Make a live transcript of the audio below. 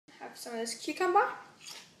have some of this cucumber.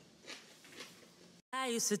 I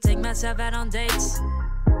used to take myself out on dates,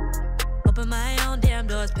 open my own damn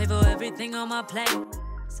doors, pay for everything on my plate.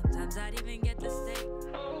 Sometimes I'd even get the steak.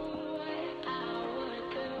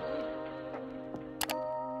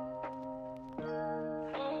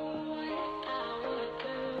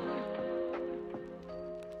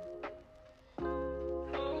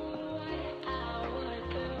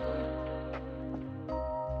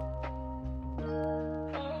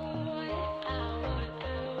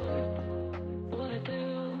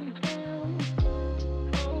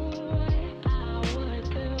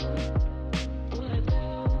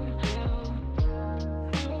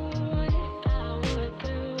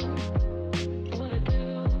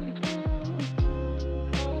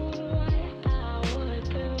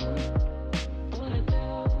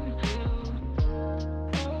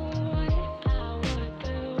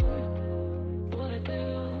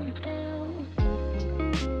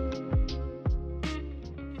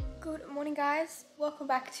 Guys, welcome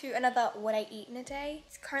back to another What I Eat in a Day.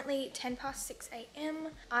 It's currently 10 past 6 a.m.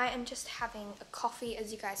 I am just having a coffee,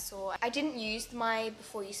 as you guys saw. I didn't use my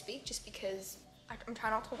Before You Speak just because I'm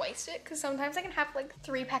trying not to waste it, because sometimes I can have like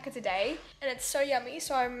 3 packets a day and it's so yummy,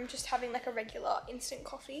 so I'm just having like a regular instant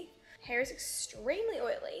coffee. Hair is extremely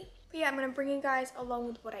oily. But yeah, I'm going to bring you guys along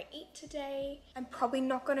with what I eat today. I'm probably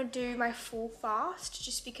not going to do my full fast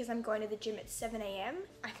just because I'm going to the gym at 7 a.m.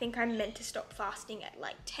 I think I'm meant to stop fasting at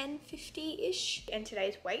like 10:50-ish. And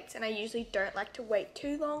today's weights, and I usually don't like to wait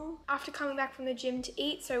too long after coming back from the gym to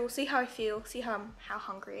eat. So we'll see how I feel, see how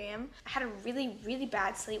hungry I am. I had a really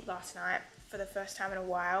bad sleep last night for the first time in a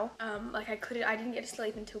while. I didn't get to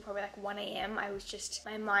sleep until probably like 1 a.m.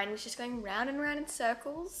 My mind was just going round and round in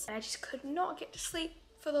circles, and I just could not get to sleep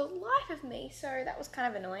for the life of me, so that was kind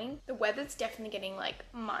of annoying. The weather's definitely getting like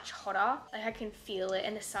much hotter. Like I can feel it,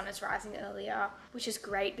 and the sun is rising earlier, which is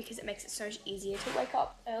great because it makes it so much easier to wake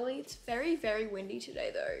up early. It's very windy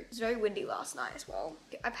today though. It was very windy last night as well.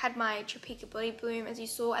 I've had my TROPEAKA body bloom, as you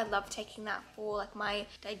saw. I love taking that for like my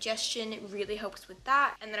digestion. It really helps with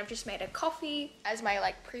that. And then I've just made a coffee as my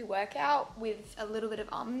like pre-workout with a little bit of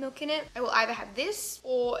almond milk in it. I will either have this,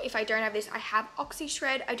 or if I don't have this, I have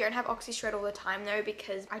OxyShred. I don't have OxyShred all the time though,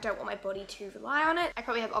 because I don't want my body to rely on it. I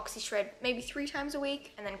probably have OxyShred maybe 3 times a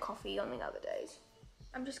week, and then coffee on the other days.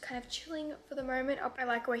 I'm just kind of chilling for the moment. I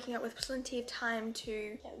like waking up with plenty of time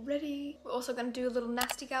to get ready. We're also going to do a little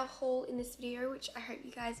Nasty Gal haul in this video, which I hope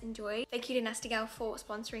you guys enjoy. Thank you to Nasty Gal for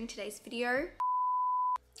sponsoring today's video.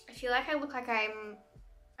 I feel like I look like a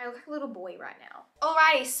little boy right now.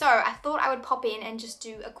 Alrighty, so I thought I would pop in and just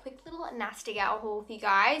do a quick little Nasty Gal haul with you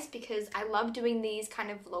guys, because I love doing these kind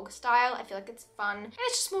of vlog style. I feel like it's fun, and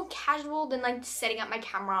it's just more casual than like setting up my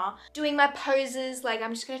camera, doing my poses. Like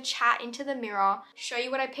I'm just gonna chat into the mirror, show you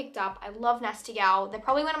what I picked up. I love Nasty Gal. They're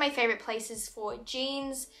probably one of my favorite places for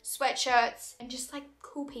jeans, sweatshirts, and just like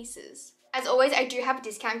cool pieces. As always, I do have a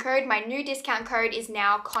discount code. My new discount code is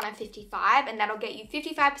now Conagh55, and that'll get you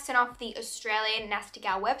 55% off the Australian Nasty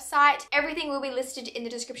Gal website. Everything will be listed in the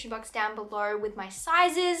description box down below with my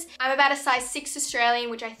sizes. I'm about a size 6 Australian,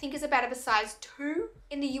 which I think is about a size 2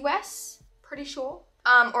 in the US, pretty sure.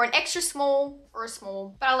 Or an extra small or a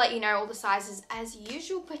small, but I'll let you know all the sizes as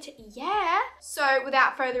usual. But yeah, so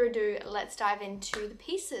without further ado, let's dive into the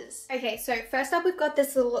pieces. Okay, so first up, we've got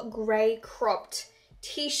this little gray cropped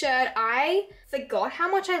t-shirt. I forgot how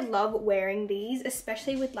much I love wearing these,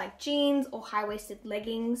 especially with like jeans or high-waisted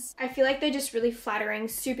leggings. I feel like they're just really flattering,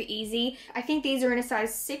 super easy. I think these are in a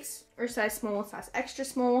size 6 or size small, size extra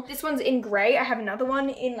small. This one's in gray. I have another one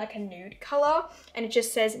in like a nude color, and it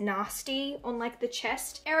just says nasty on like the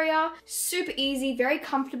chest area. Super easy, very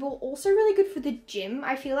comfortable, also really good for the gym.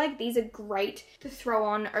 I feel like these are great to throw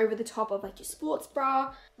on over the top of like your sports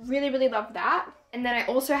bra. Really love that. And then I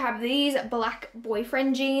also have these black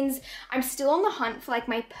boyfriend jeans. I'm still on the hunt for like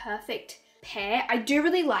my perfect pair. I do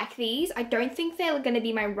really like these. I don't think they're going to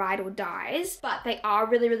be my ride or dies, but they are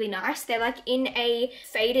really nice. They're like in a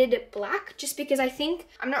faded black, just because I think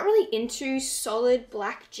I'm not really into solid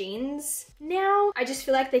black jeans now. I just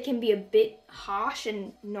feel like they can be a bit harsh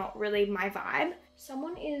and not really my vibe.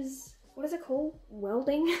 Someone is, what is it called?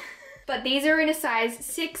 Welding? But these are in a size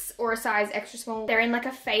 6 or a size extra small. They're in like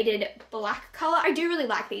a faded black color. I do really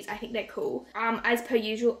like these. I think they're cool. As per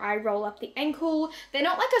usual, I roll up the ankle. They're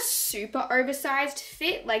not like a super oversized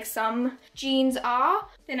fit like some jeans are.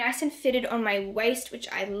 They're nice and fitted on my waist,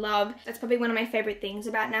 which I love. That's probably one of my favorite things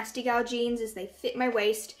about Nasty Gal jeans, is they fit my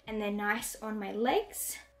waist and they're nice on my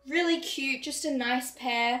legs. Really cute, just a nice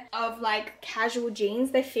pair of like casual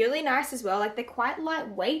jeans. They feel really nice as well. Like they're quite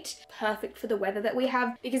lightweight, perfect for the weather that we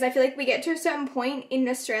have, because I feel like we get to a certain point in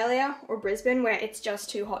Australia or Brisbane where it's just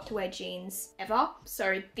too hot to wear jeans ever.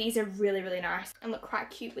 So these are really, really nice and look quite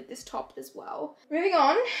cute with this top as well. Moving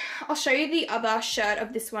on, I'll show you the other shirt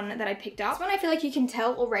of this one that I picked up. This one I feel like you can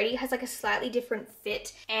tell already has like a slightly different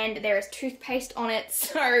fit and there is toothpaste on it.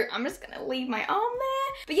 So I'm just gonna leave my arm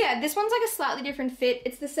there. But yeah, this one's like a slightly different fit.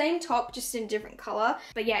 It's the same top, just in a different color.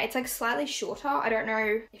 But yeah, it's like slightly shorter. I don't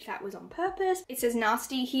know if that was on purpose. It says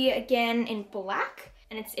Nasty here again in black.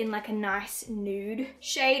 And it's in like a nice nude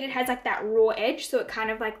shade. It has like that raw edge, so it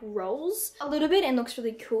kind of like rolls a little bit and looks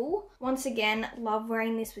really cool. Once again, love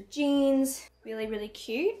wearing this with jeans. Really, really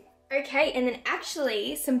cute. Okay, and then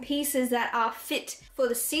actually some pieces that are fit for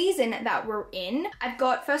the season that we're in. I've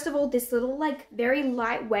got, first of all, this little like very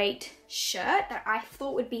lightweight shirt that I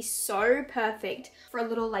thought would be so perfect for a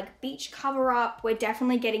little like beach cover up. We're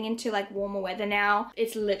definitely getting into like warmer weather now.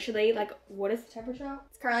 It's literally like, what is the temperature?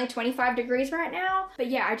 It's currently 25 degrees right now. But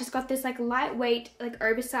yeah, I just got this like lightweight, like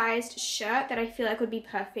oversized shirt that I feel like would be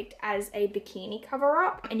perfect as a bikini cover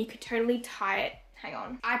up, and you could totally tie it. Hang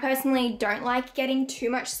on. I personally don't like getting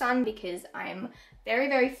too much sun because I'm very,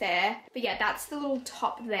 very fair. But yeah, that's the little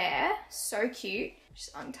top there. So cute.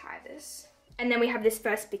 Just untie this. And then we have this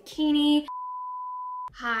first bikini.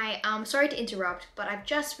 Hi, sorry to interrupt, but I've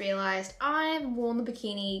just realized I've worn the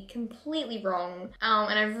bikini completely wrong.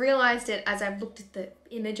 And I've realized it as I've looked at the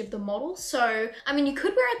image of the model. So, I mean, you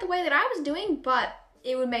could wear it the way that I was doing, but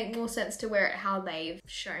it would make more sense to wear it how they've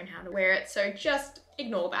shown how to wear it. So just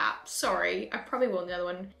ignore that. Sorry. I've probably worn the other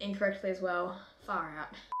one incorrectly as well. Far out.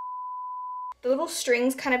 The little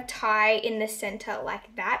strings kind of tie in the center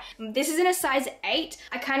like that. This is in a size 8.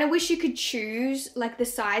 I kind of wish you could choose like the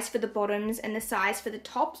size for the bottoms and the size for the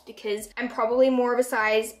tops, because I'm probably more of a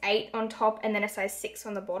size 8 on top and then a size 6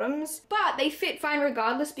 on the bottoms. But they fit fine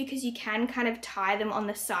regardless because you can kind of tie them on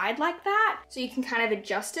the side like that. So you can kind of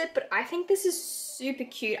adjust it. But I think this is super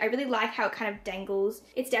cute. I really like how it kind of dangles.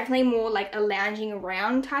 It's definitely more like a lounging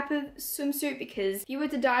around type of swimsuit, because if you were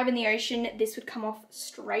to dive in the ocean, this would come off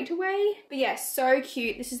straight away. But yeah, so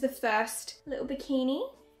cute. This is the first little bikini.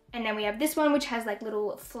 And then we have this one, which has like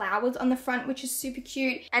little flowers on the front, which is super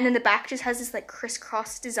cute. And then the back just has this like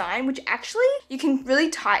crisscross design, which actually you can really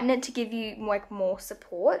tighten it to give you like more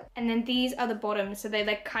support. And then these are the bottoms. So they're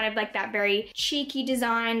like kind of like that very cheeky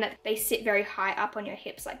design that they sit very high up on your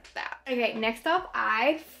hips like that. Okay, next up,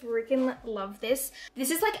 I freaking love this.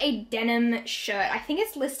 This is like a denim shirt. I think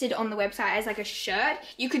it's listed on the website as like a shirt.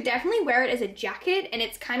 You could definitely wear it as a jacket, and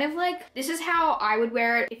it's kind of like, this is how I would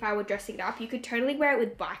wear it if I were dressing it up. You could totally wear it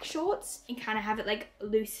with bike shorts and kind of have it like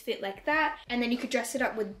loose fit like that, and then you could dress it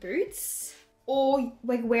up with boots, or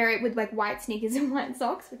like wear it with like white sneakers and white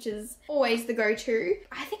socks, which is always the go-to.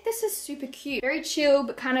 I think this is super cute. Very chill,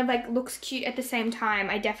 but kind of like looks cute at the same time.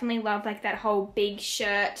 I definitely love like that whole big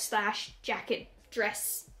shirt slash jacket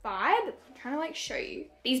dress vibe. I'm trying to like show you.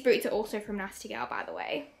 These boots are also from Nasty Gal, by the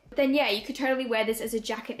way. Then yeah, you could totally wear this as a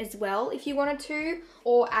jacket as well if you wanted to,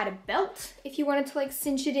 or add a belt if you wanted to like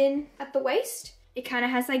cinch it in at the waist. It kind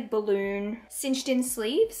of has like balloon cinched in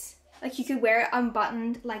sleeves. Like you could wear it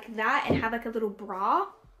unbuttoned like that and have like a little bra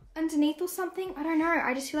underneath or something. I don't know.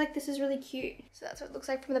 I just feel like this is really cute. So that's what it looks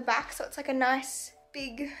like from the back. So it's like a nice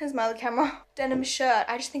big, here's my other camera, denim shirt.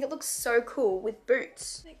 I just think it looks so cool with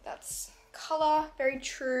boots. I think that's color, very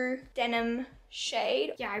true denim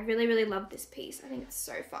shade. Yeah, I really, really love this piece. I think it's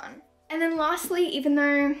so fun. And then lastly, even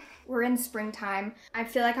though we're in springtime, I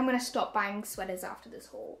feel like I'm gonna stop buying sweaters after this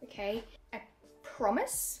haul, okay? I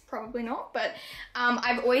promise, probably not, but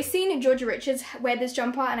I've always seen Georgia Richards wear this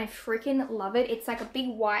jumper and I freaking love it. It's like a big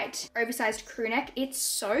white oversized crew neck. It's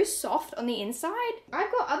so soft on the inside.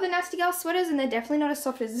 I've got other Nasty Gal sweaters and they're definitely not as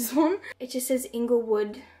soft as this one. It just says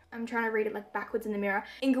Inglewood. I'm trying to read it like backwards in the mirror.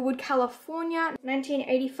 Inglewood, California,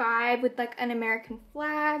 1985, with like an American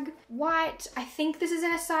flag. White. I think this is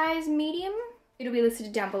in a size medium. It'll be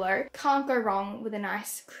listed down below. Can't go wrong with a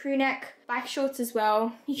nice crew neck. Bike shorts as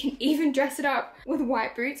well. You can even dress it up with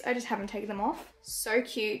white boots. I just haven't taken them off. So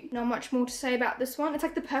cute. Not much more to say about this one. It's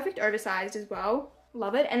like the perfect oversized as well.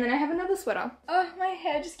 Love it. And then I have another sweater. Oh, my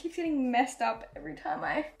hair just keeps getting messed up every time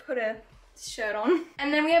I put a shirt on.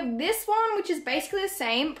 And then we have this one, which is basically the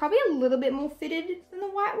same, probably a little bit more fitted than the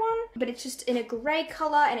white one, but it's just in a grey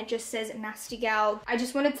color and it just says Nasty Gal. I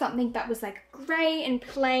just wanted something that was like grey and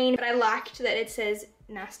plain, but I liked that it says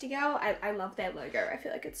Nasty Gal. I love their logo. I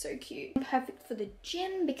feel like it's so cute. Perfect for the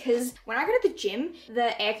gym because when I go to the gym,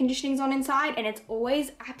 the air conditioning's on inside and it's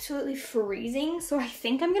always absolutely freezing. So I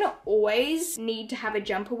think I'm gonna always need to have a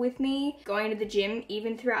jumper with me going to the gym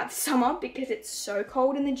even throughout the summer because it's so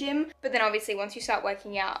cold in the gym. But then obviously once you start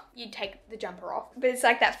working out, you take the jumper off. But it's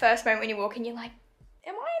like that first moment when you walk in, you're like,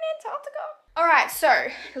 am I in Antarctica? All right, so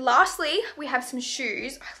lastly, we have some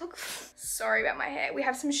shoes. I look, sorry about my hair. We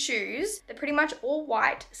have some shoes. They're pretty much all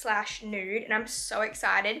white / nude, and I'm so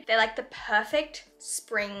excited. They're like the perfect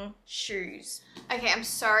spring shoes. Okay, I'm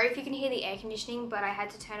sorry if you can hear the air conditioning, but I had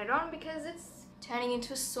to turn it on because it's turning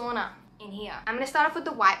into a sauna in here. I'm gonna start off with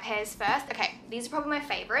the white pairs first. Okay, these are probably my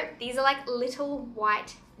favorite. These are like little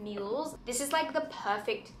white mules. This is like the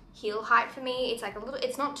perfect heel height for me. It's like a little,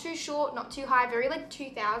 it's not too short, not too high, very like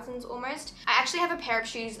 2000s almost. I actually have a pair of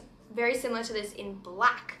shoes very similar to this in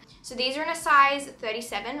black. So these are in a size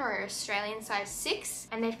 37 or Australian size 6,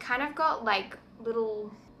 and they've kind of got like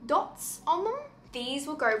little dots on them. These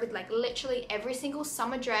will go with like literally every single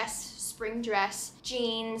summer dress, spring dress,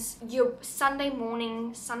 jeans, your Sunday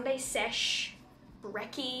morning, Sunday sesh,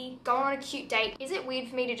 brekkie, going on a cute date. Is it weird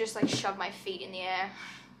for me to just like shove my feet in the air?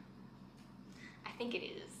 I think it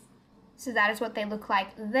is. So that is what they look like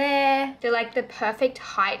there. They're like the perfect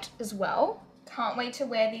height as well. Can't wait to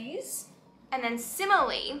wear these. And then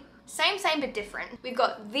similarly, same but different, we've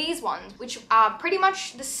got these ones, which are pretty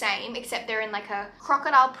much the same, except they're in like a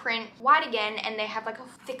crocodile print, white again, and they have like a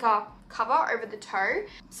thicker cover over the toe.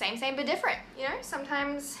 Same but different, you know?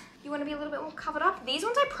 Sometimes you want to be a little bit more covered up. These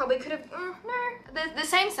ones I probably could have, no. The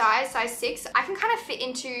same size 6. I can kind of fit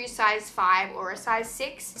into size 5 or a size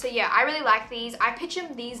 6. So yeah, I really like these. I picture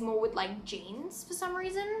these more with like jeans for some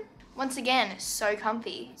reason. Once again, so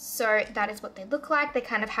comfy. So that is what they look like. They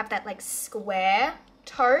kind of have that like square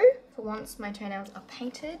toe. For once, my toenails are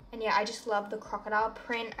painted. And yeah, I just love the crocodile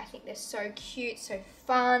print. I think they're so cute, so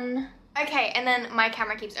fun. Okay, and then my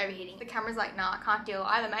camera keeps overheating. The camera's like, nah, I can't deal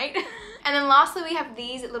either, mate. And then lastly, we have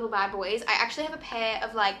these little bad boys. I actually have a pair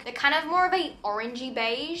of like, they're kind of more of a orangey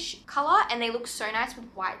beige color, and they look so nice with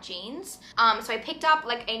white jeans. So I picked up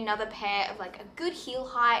like another pair of like a good heel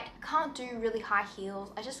height. Can't do really high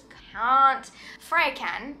heels. I just can't. Freya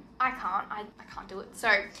can. I can't do it. So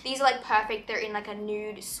these are like perfect. They're in like a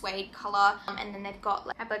nude suede color. And then they've got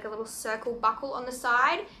like a little circle buckle on the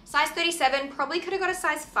side. Size 37, probably could have got a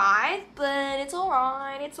size 5, but it's all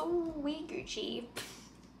right. It's all wee Gucci.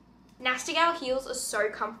 Nasty Gal heels are so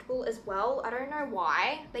comfortable as well. I don't know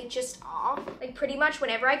why, they just are. Like pretty much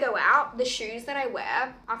whenever I go out, the shoes that I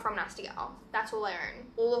wear are from Nasty Gal. That's all I own.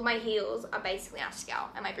 All of my heels are basically Nasty Gal,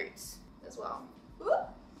 and my boots as well. Ooh.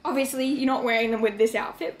 Obviously, you're not wearing them with this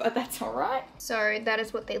outfit, but that's all right. So that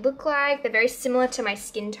is what they look like. They're very similar to my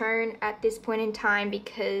skin tone at this point in time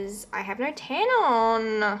because I have no tan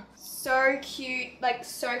on. So cute, like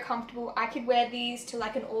so comfortable. I could wear these to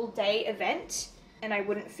like an all-day event and I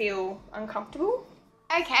wouldn't feel uncomfortable.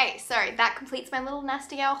 Okay, so that completes my little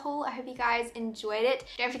Nasty Gal haul. I hope you guys enjoyed it.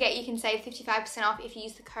 Don't forget you can save 55% off if you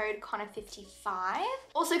use the code Conagh55.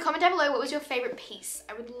 Also, comment down below what was your favorite piece.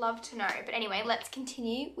 I would love to know. But anyway, let's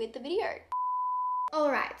continue with the video.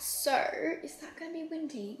 Alright, so is that gonna be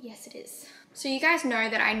windy? Yes, it is. So you guys know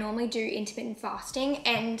that I normally do intermittent fasting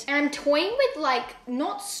and I'm toying with like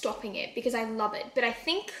not stopping it because I love it. But I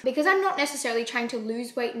think because I'm not necessarily trying to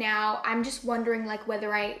lose weight now, I'm just wondering like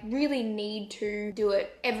whether I really need to do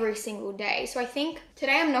it every single day. So I think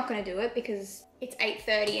today I'm not gonna do it because it's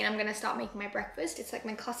 8:30 and I'm gonna start making my breakfast. It's like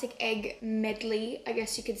my classic egg medley, I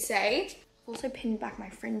guess you could say. Also pinned back my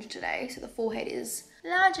fringe today, so the forehead is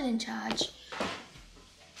large and in charge.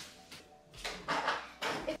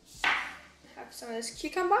 Some of this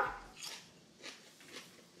cucumber.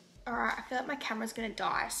 Alright, I feel like my camera's gonna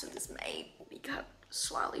die, so this may be cut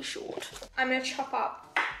slightly short. I'm gonna chop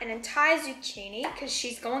up an entire zucchini because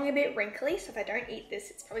she's going a bit wrinkly, so if I don't eat this,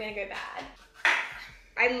 it's probably gonna go bad.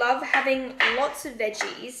 I love having lots of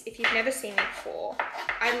veggies, if you've never seen me before.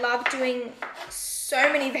 I love doing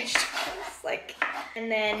so many vegetables, like, and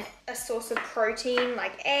then a source of protein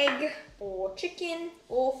like egg or chicken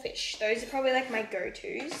or fish. Those are probably like my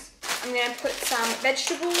go-tos. I'm gonna put some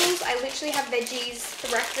vegetables. I literally have veggies for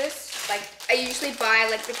breakfast. Like I usually buy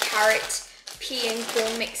like the carrot, pea and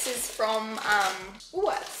corn mixes from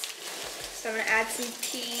Woolworths. So I'm gonna add some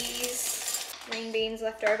peas, green beans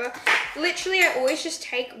left over. Literally I always just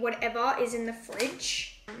take whatever is in the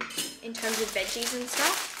fridge in terms of veggies and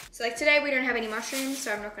stuff. So like today we don't have any mushrooms,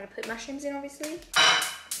 so I'm not gonna put mushrooms in obviously.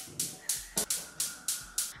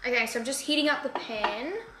 Okay, so I'm just heating up the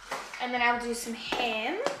pan and then I'll do some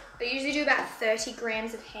ham. I usually do about 30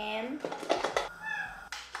 grams of ham.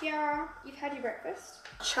 Kiara, you've had your breakfast?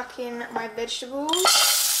 Chuck in my vegetables.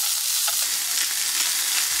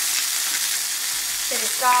 Bit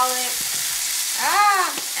of garlic.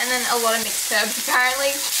 And then a lot of mixed herbs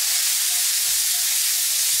apparently.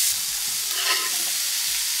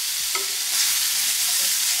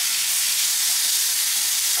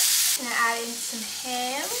 Gonna add in some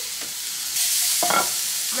ham.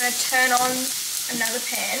 I'm gonna turn on another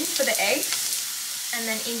pan for the eggs. And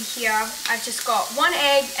then in here, I've just got 1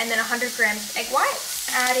 egg and then 100 grams of egg whites.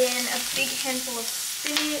 Add in a big handful of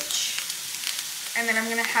spinach. And then I'm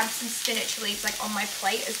gonna have some spinach leaves like on my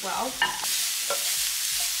plate as well.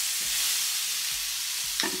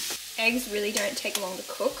 Eggs really don't take long to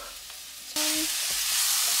cook.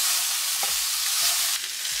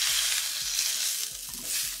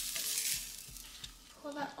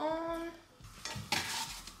 Pour that on.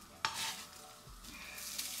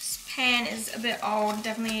 This pan is a bit old,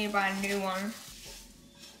 definitely need to buy a new one.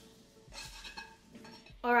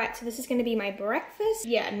 Alright, so this is going to be my breakfast.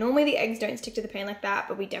 Yeah, normally the eggs don't stick to the pan like that,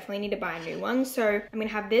 but we definitely need to buy a new one. So I'm going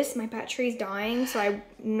to have this. My battery's dying, so I'm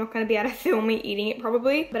not going to be able to film me eating it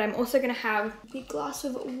probably. But I'm also going to have a big glass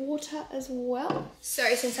of water as well.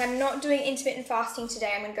 So since I'm not doing intermittent fasting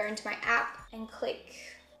today, I'm going to go into my app and click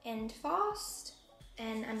end fast.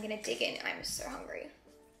 And I'm going to dig in. I'm so hungry.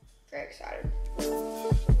 Very excited.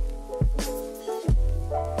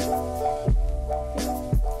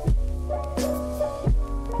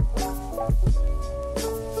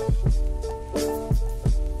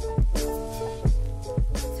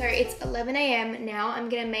 So it's 11 a.m. now. I'm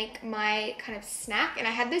gonna make my kind of snack, and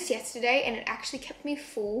I had this yesterday and it actually kept me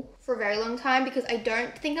full for a very long time because I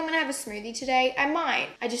don't think I'm gonna have a smoothie today. I might.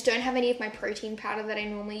 I just don't have any of my protein powder that I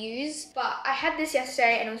normally use, but I had this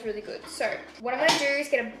yesterday and it was really good. So what I'm gonna do is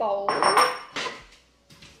get a bowl.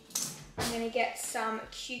 I'm gonna get some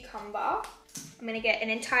cucumber. I'm gonna get an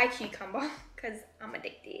entire cucumber because I'm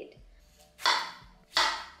addicted.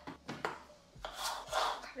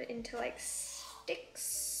 Cut it into like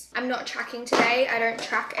sticks. I'm not tracking today. I don't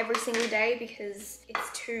track every single day because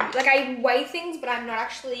it's too, like I weigh things, but I'm not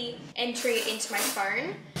actually entering it into my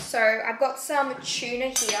phone. So I've got some tuna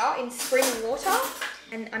here in spring water,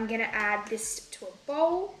 and I'm gonna add this to a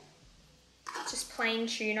bowl. Just plain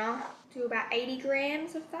tuna. Do about 80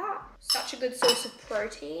 grams of that. Such a good source of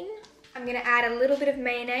protein. I'm gonna add a little bit of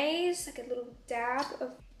mayonnaise, like a little dab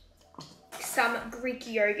of some Greek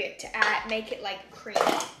yogurt to make it like creamy.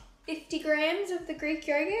 50 grams of the Greek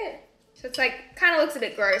yogurt. So it's like, kind of looks a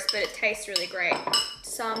bit gross, but it tastes really great.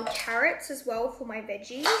 Some carrots as well for my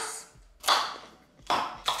veggies.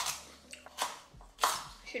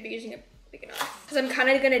 Should be using a bigger knife. Because I'm kind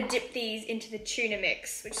of gonna dip these into the tuna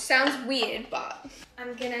mix, which sounds weird, but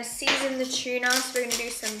I'm gonna season the tuna. So we're gonna do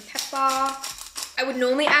some pepper. I would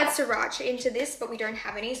normally add sriracha into this, but we don't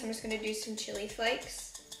have any, so I'm just gonna do some chili flakes.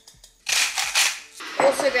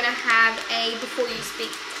 Also gonna have a before you speak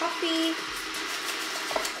coffee,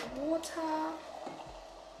 water,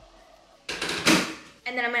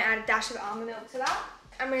 and then I'm gonna add a dash of almond milk to that.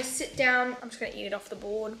 I'm gonna sit down, I'm just gonna eat it off the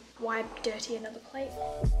board. Why dirty another plate?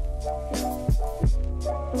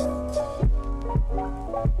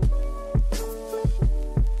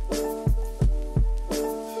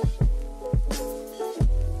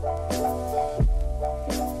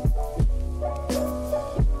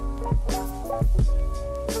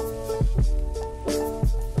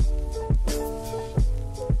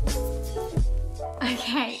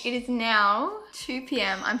 Okay, it is now 2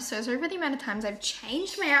 p.m. I'm so sorry for the amount of times I've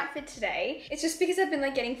changed my outfit today. It's just because I've been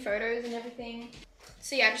like getting photos and everything.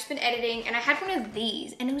 So yeah, I've just been editing, and I had one of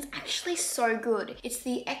these and it was actually so good. It's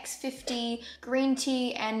the X50 green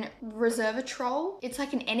tea and resveratrol. It's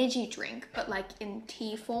like an energy drink, but like in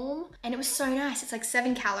tea form. And it was so nice. It's like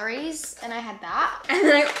 7 calories and I had that. And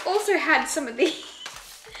then I also had some of the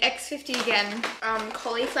X50 again,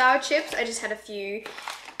 cauliflower chips. I just had a few.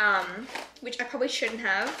 Which I probably shouldn't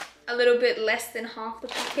have. A little bit less than half the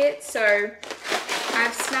packet, so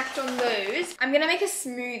I've snacked on those. I'm gonna make a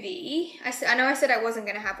smoothie. I know I said I wasn't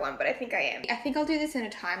gonna have one, but I think I am. I think I'll do this in a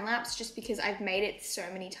time lapse just because I've made it so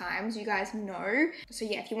many times, you guys know. So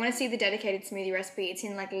yeah, if you wanna see the dedicated smoothie recipe, it's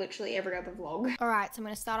in like literally every other vlog. All right, so I'm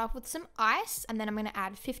gonna start off with some ice, and then I'm gonna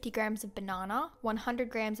add 50 grams of banana, 100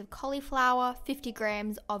 grams of cauliflower, 50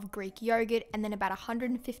 grams of Greek yogurt, and then about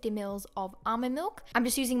 150 mils of almond milk. I'm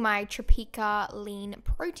just using my TROPEAKA lean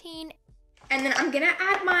protein. And then I'm gonna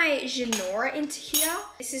add my JEUNEORA into here.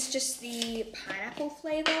 This is just the pineapple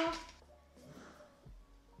flavor.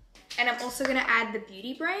 And I'm also gonna add the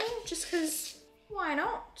Beauty Brain, just cause why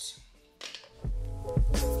not?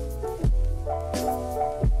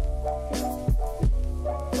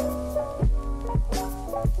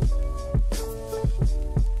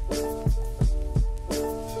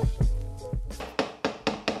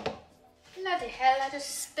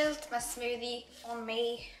 smoothie on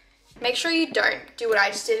me. Make sure you don't do what I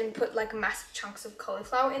just did and put like massive chunks of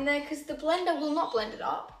cauliflower in there because the blender will not blend it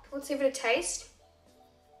up. Let's give it a taste.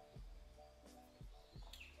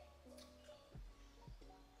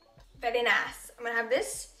 Very nice. I'm gonna have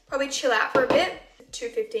this, probably chill out for a bit.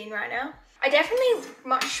 2:15 right now. I definitely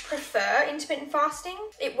much prefer intermittent fasting.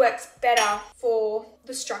 It works better for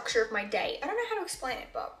the structure of my day. I don't know how to explain it,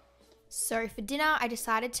 but. So for dinner, I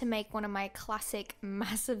decided to make one of my classic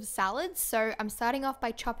massive salads. So I'm starting off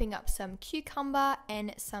by chopping up some cucumber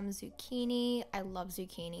and some zucchini. I love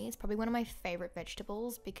zucchini. It's probably one of my favorite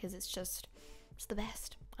vegetables because it's the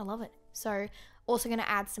best. I love it. So also gonna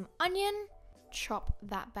add some onion, chop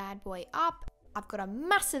that bad boy up. I've got a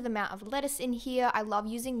massive amount of lettuce in here. I love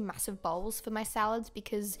using massive bowls for my salads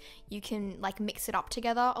because you can like mix it up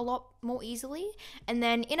together a lot more easily. And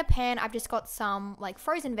then in a pan, I've just got some like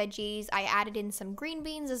frozen veggies. I added in some green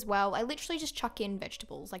beans as well. I literally just chuck in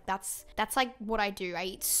vegetables. Like that's like what I do. I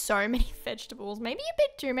eat so many vegetables, maybe a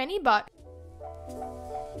bit too many, but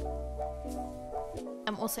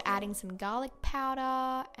I'm also adding some garlic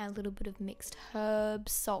powder and a little bit of mixed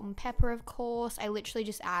herbs, salt and pepper, of course. I literally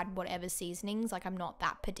just add whatever seasonings, like I'm not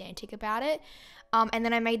that pedantic about it. And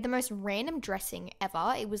then I made the most random dressing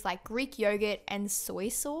ever. It was like Greek yogurt and soy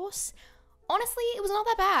sauce. Honestly, it was not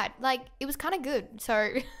that bad. Like, it was kind of good. So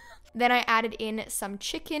then I added in some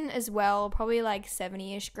chicken as well, probably like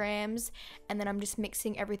 70-ish grams. And then I'm just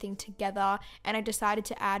mixing everything together. And I decided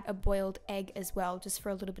to add a boiled egg as well, just for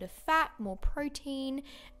a little bit of fat, more protein.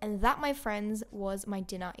 And that, my friends, was my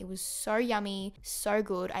dinner. It was so yummy, so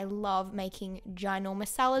good. I love making ginormous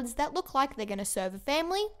salads that look like they're gonna serve a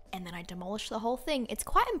family. And then I demolish the whole thing. It's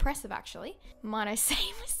quite impressive, actually. Might I say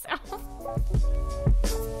myself?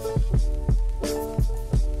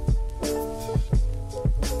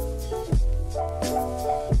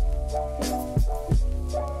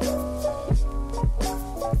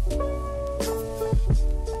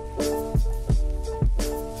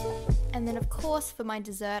 And then of course for my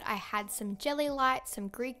dessert I had some jelly light, some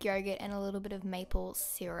Greek yogurt and a little bit of maple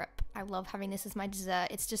syrup. I love having this as my dessert.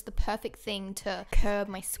 It's just the perfect thing to curb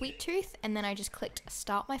my sweet tooth, and then I just clicked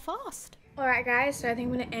start my fast. Alright guys, so I think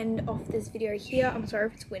I'm going to end off this video here. I'm sorry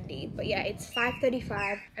if it's windy, but yeah, it's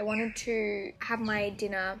 5:35. I wanted to have my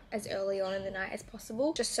dinner as early on in the night as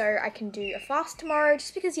possible, just so I can do a fast tomorrow,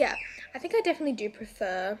 just because, yeah, I think I definitely do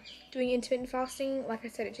prefer doing intermittent fasting. Like I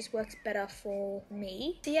said, it just works better for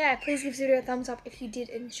me. So yeah, please give this video a thumbs up if you did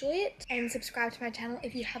enjoy it, and subscribe to my channel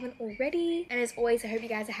if you haven't already. And as always, I hope you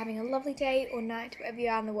guys are having a lovely day or night, wherever you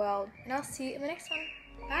are in the world, and I'll see you in the next one.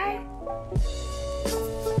 Bye!